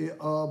community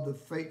of the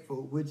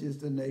faithful, which is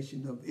the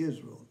nation of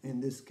Israel in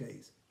this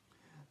case.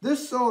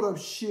 This sort of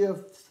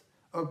shift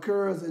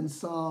occurs in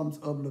Psalms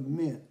of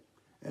lament,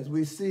 as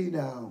we see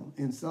now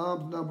in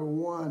Psalms number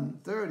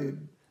 130,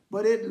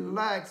 but it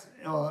lacks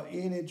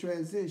any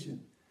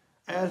transition,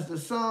 as the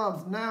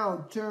Psalms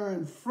now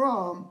turn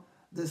from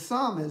the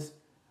psalmist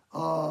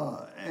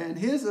and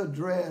his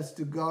address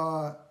to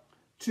God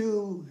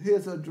to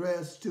his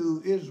address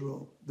to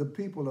Israel, the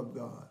people of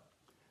God.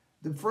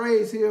 The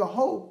phrase here,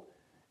 hope,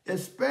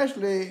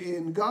 especially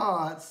in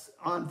God's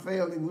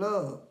unfailing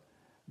love,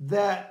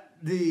 that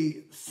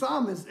the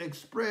psalmist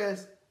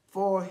expressed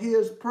for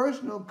his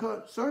personal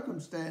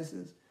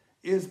circumstances,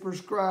 is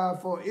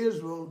prescribed for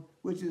Israel,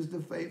 which is the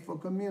faithful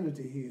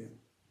community here.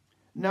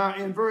 Now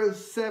in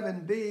verse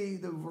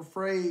 7b, the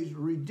phrase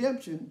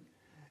redemption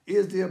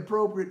is the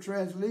appropriate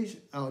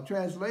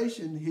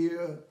translation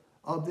here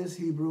of this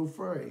Hebrew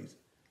phrase.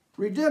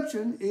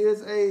 Redemption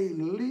is a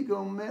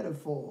legal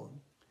metaphor.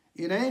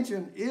 In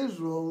ancient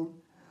Israel,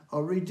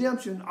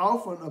 redemption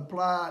often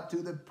applied to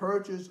the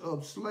purchase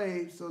of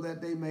slaves so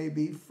that they may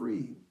be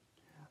free.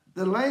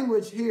 The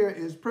language here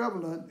is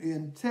prevalent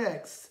in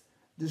texts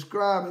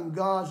describing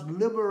God's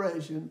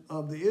liberation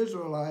of the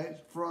Israelites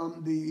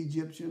from the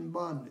Egyptian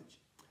bondage,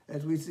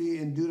 as we see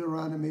in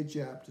Deuteronomy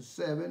chapter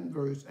 7,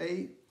 verse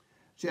 8,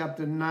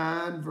 chapter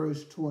 9,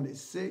 verse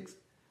 26,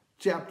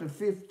 chapter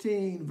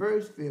 15,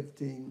 verse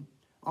 15,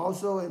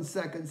 also in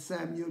 2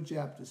 Samuel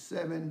chapter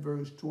 7,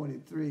 verse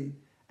 23,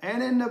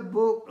 and in the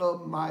book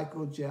of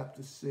Micah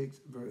chapter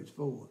 6, verse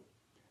 4.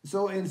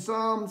 So in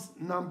Psalms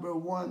number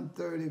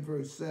 130,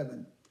 verse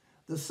 7,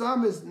 the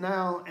psalmist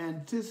now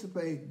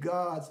anticipates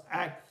God's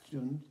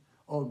action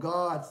or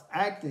God's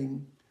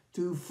acting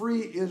to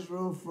free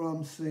Israel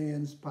from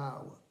sin's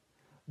power.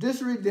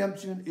 This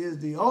redemption is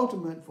the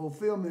ultimate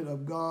fulfillment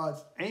of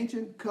God's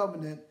ancient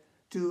covenant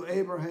to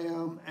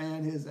Abraham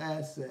and his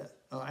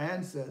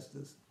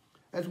ancestors.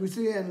 As we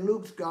see in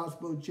Luke's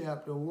Gospel,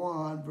 chapter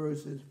 1,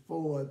 verses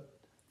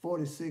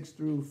 46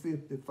 through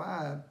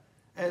 55,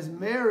 as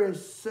Mary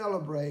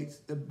celebrates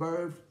the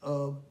birth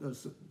of the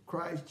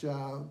Christ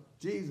child,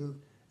 Jesus,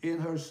 in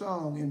her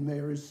song, in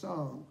Mary's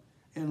song,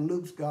 in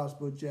Luke's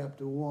Gospel,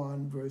 chapter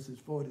 1, verses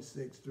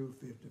 46 through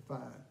 55.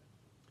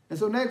 And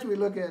so next we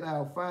look at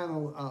our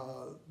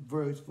final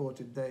verse for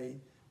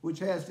today, which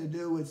has to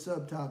do with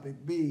subtopic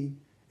B,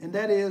 and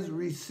that is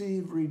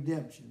receive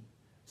redemption.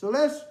 So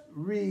let's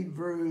read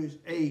verse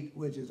 8,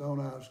 which is on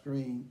our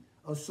screen,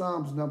 of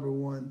Psalms number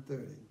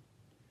 130.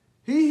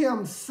 He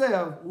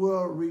himself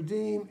will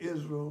redeem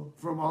Israel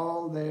from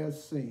all their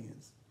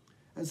sins.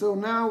 And so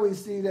now we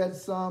see that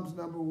Psalms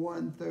number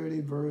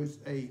 130, verse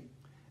 8,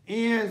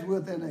 ends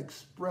with an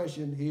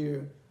expression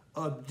here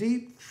of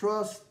deep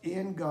trust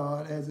in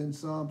God, as in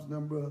Psalms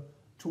number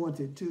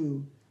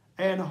 22,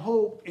 and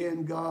hope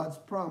in God's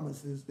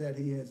promises that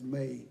he has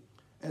made,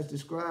 as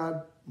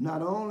described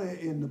not only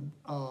in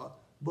the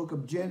book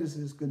of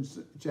Genesis,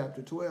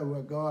 chapter 12,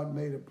 where God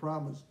made a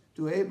promise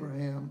to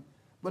Abraham,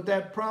 but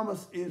that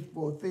promise is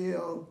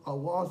fulfilled or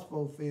was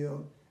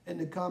fulfilled in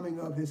the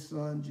coming of his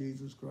son,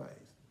 Jesus Christ.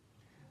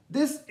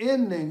 This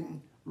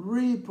ending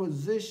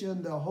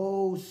repositioned the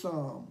whole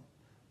psalm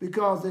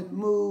because it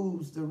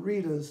moves the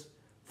readers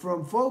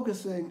from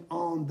focusing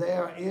on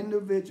their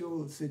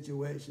individual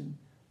situation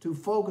to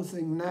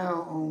focusing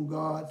now on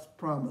God's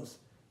promise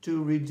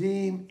to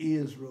redeem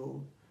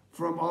Israel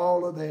from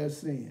all of their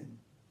sin.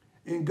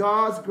 In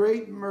God's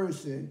great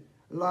mercy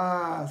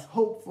lies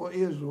hope for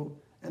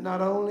Israel and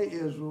not only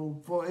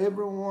Israel, for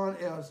everyone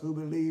else who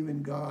believes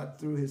in God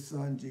through his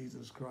son,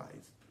 Jesus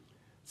Christ.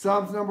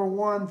 Psalms number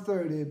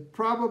 130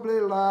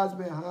 probably lies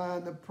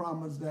behind the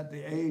promise that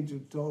the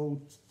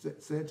angel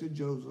said to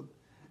Joseph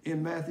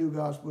in Matthew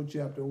Gospel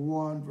chapter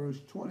 1, verse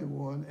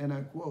 21, and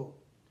I quote,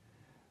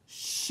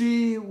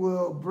 "She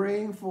will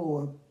bring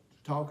forth,"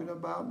 talking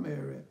about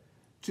Mary,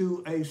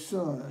 "to a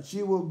son.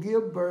 She will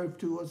give birth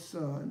to a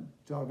son,"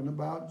 talking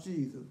about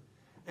Jesus,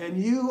 "and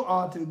you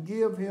are to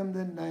give him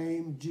the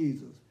name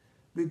Jesus,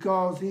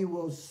 because he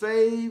will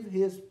save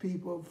his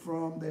people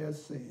from their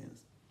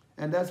sins."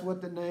 And that's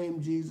what the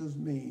name Jesus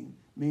means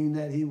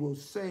that he will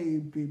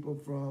save people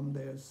from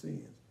their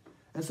sins.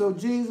 And so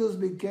Jesus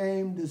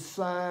became the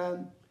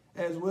sign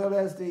as well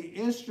as the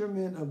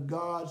instrument of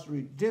God's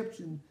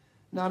redemption,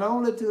 not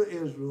only to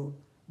Israel,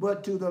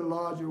 but to the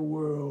larger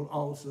world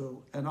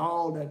also, and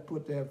all that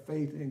put their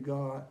faith in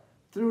God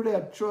through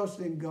their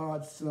trust in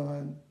God's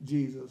Son,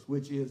 Jesus,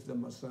 which is the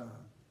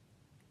Messiah.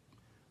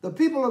 The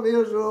people of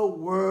Israel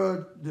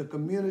were the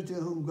community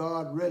whom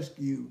God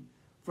rescued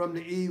from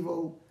the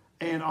evil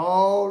and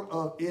all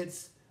of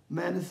its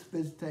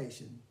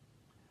manifestation,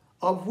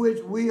 of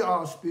which we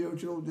are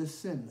spiritual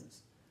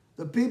descendants.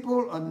 The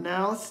people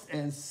announced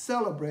and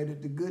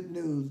celebrated the good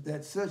news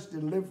that such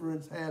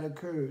deliverance had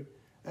occurred,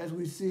 as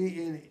we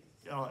see in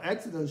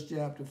Exodus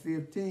chapter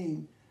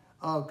 15,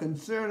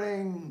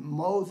 concerning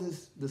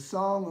Moses, the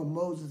song of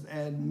Moses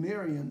and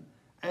Miriam,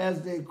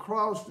 as they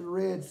crossed the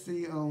Red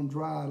Sea on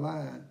dry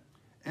land,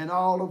 and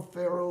all of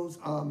Pharaoh's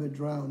army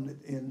drowned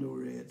in the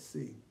Red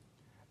Sea.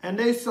 And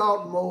they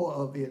sought more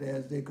of it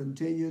as they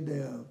continued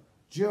their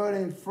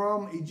journey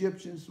from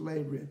Egyptian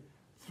slavery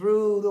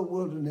through the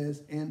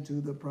wilderness into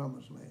the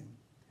promised land.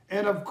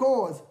 And of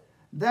course,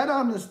 that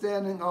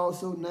understanding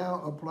also now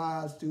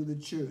applies to the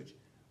church,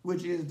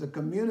 which is the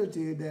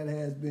community that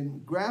has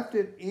been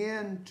grafted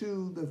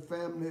into the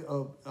family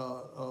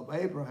of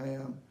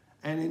Abraham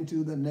and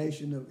into the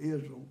nation of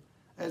Israel,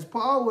 as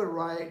Paul would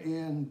write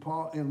in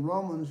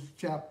Romans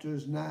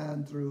chapters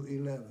 9 through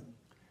 11.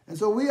 And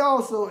so we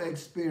also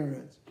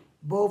experience,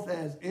 both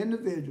as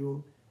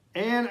individuals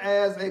and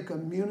as a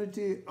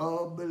community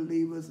of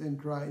believers in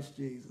Christ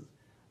Jesus,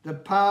 the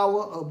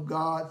power of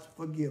God's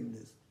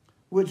forgiveness,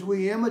 which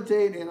we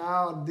imitate in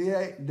our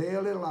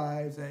daily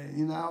lives and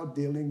in our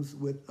dealings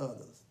with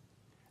others.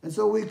 And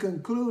so we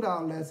conclude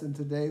our lesson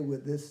today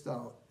with this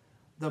thought: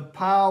 the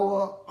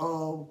power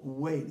of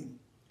waiting.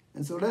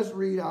 And so let's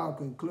read our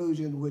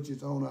conclusion, which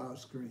is on our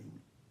screen.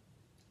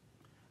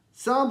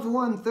 Psalms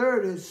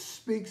 130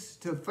 speaks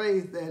to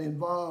faith that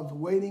involves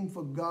waiting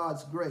for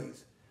God's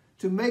grace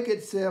to make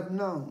itself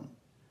known.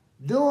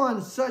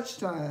 During such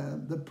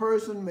time, the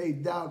person may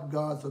doubt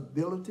God's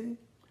ability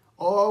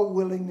or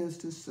willingness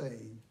to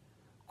save,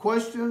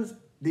 questions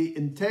the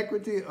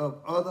integrity of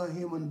other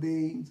human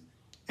beings,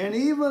 and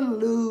even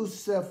lose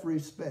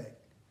self-respect.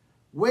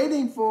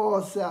 Waiting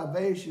for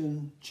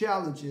salvation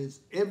challenges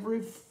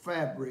every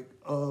fiber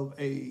of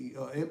a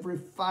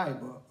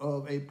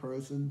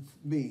person's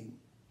being.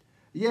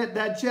 Yet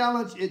that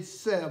challenge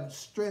itself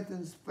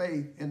strengthens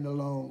faith in the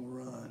long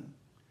run.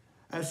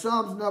 As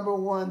Psalms number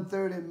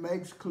 130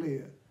 makes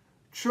clear,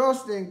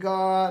 trust in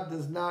God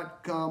does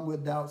not come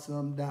without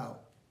some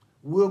doubt.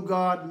 Will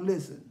God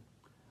listen?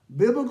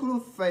 Biblical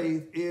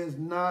faith is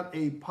not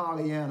a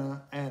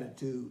Pollyanna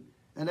attitude,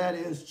 and that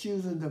is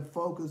choosing to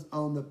focus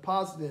on the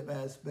positive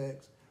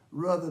aspects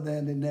rather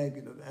than the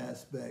negative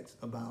aspects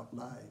about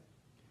life.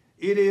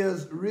 It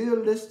is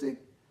realistic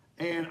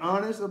and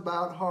honest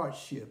about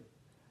hardship,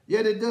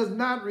 yet it does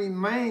not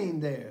remain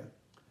there.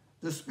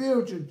 The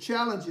spiritual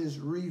challenges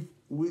we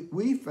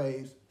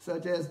face,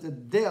 such as the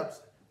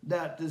depths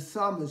that the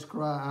psalmist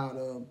cry out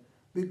of,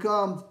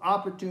 becomes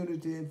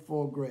opportunity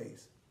for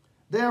grace.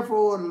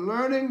 Therefore,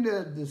 learning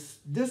the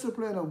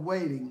discipline of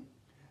waiting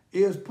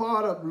is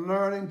part of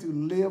learning to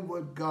live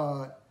with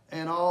God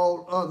and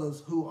all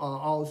others who are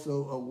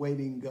also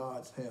awaiting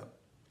God's help.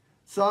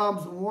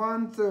 Psalms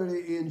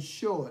 130, in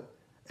short,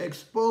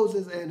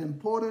 exposes an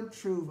important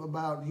truth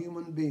about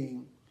human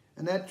beings,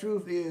 and that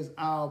truth is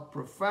our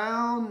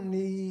profound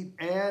need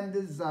and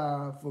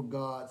desire for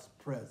God's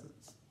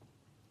presence.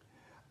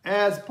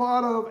 As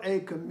part of a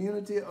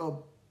community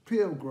of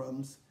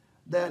pilgrims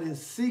that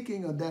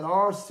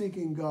are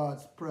seeking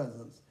God's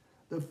presence,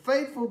 the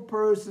faithful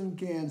person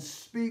can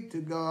speak to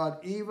God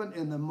even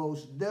in the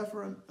most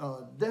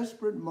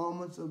desperate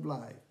moments of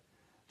life.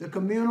 The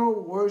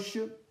communal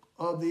worship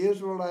of the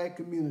Israelite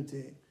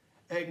community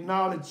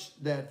acknowledges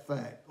that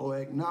fact.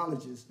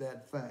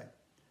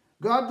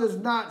 God does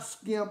not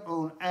skimp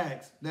on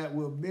acts that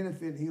will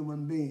benefit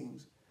human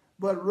beings,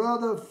 but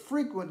rather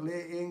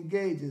frequently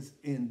engages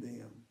in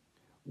them.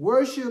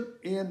 Worship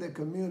in the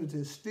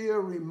community still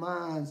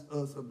reminds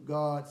us of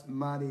God's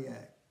mighty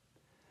act.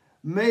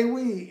 May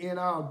we, in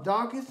our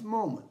darkest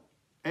moment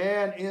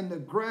and in the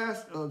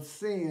grasp of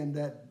sin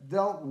that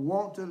don't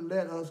want to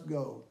let us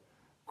go,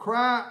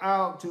 cry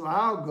out to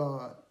our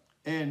God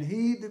and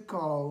heed the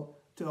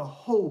call to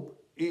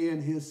hope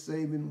in his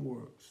saving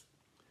works.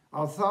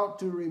 Our thought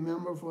to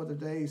remember for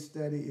today's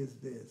study is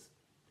this: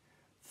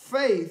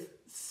 Faith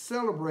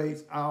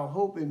celebrates our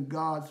hope in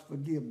God's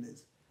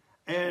forgiveness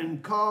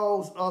and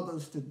calls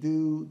others to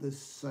do the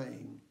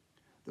same.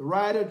 The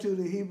writer to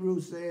the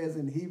Hebrews says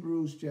in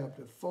Hebrews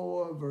chapter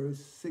 4, verse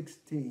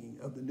 16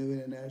 of the New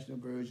International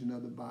Version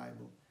of the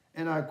Bible,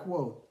 and I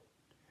quote,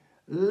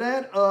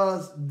 "Let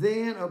us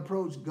then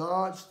approach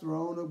God's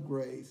throne of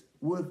grace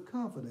with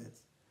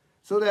confidence,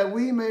 so that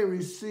we may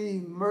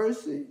receive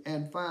mercy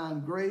and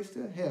find grace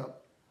to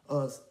help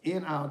us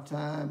in our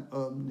time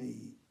of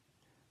need."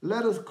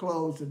 Let us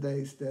close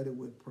today's study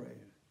with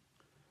prayer.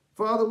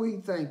 Father, we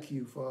thank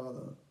you,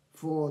 Father,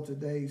 for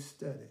today's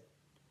study.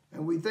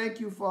 And we thank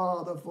you,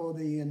 Father, for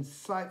the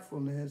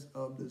insightfulness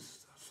of the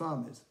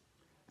psalmist,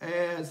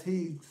 as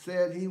he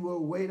said he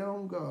will wait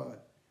on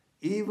God,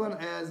 even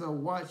as a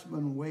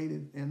watchman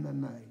waited in the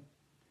night.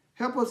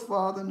 Help us,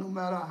 Father, no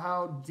matter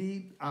how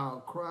deep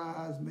our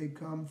cries may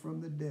come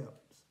from the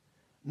depths,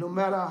 no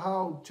matter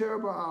how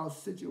terrible our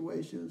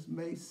situations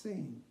may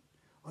seem,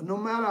 or no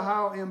matter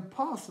how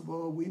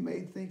impossible we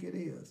may think it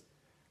is.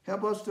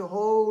 Help us to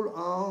hold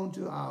on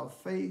to our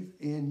faith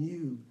in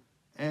you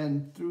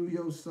and through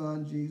your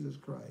Son, Jesus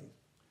Christ.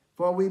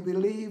 For we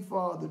believe,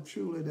 Father,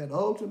 truly that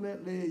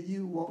ultimately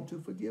you want to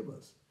forgive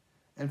us.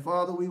 And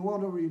Father, we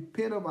want to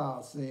repent of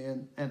our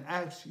sin and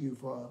ask you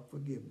for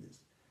forgiveness.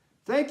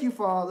 Thank you,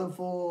 Father,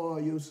 for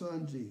your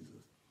Son,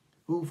 Jesus,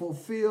 who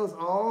fulfills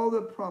all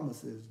the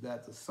promises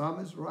that the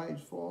psalmist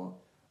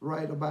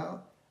write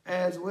about,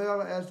 as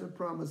well as the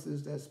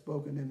promises that's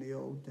spoken in the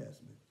Old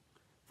Testament.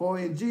 For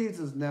in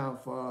Jesus now,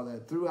 Father,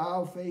 through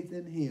our faith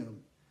in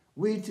him,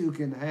 we too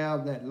can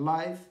have that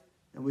life,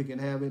 and we can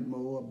have it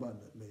more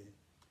abundantly.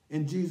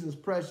 In Jesus'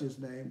 precious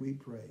name we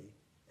pray.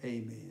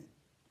 Amen.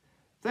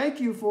 Thank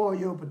you for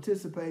your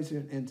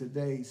participation in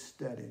today's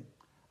study.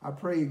 I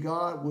pray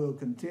God will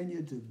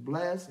continue to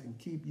bless and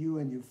keep you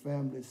and your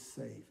family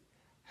safe.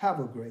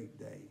 Have a great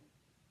day.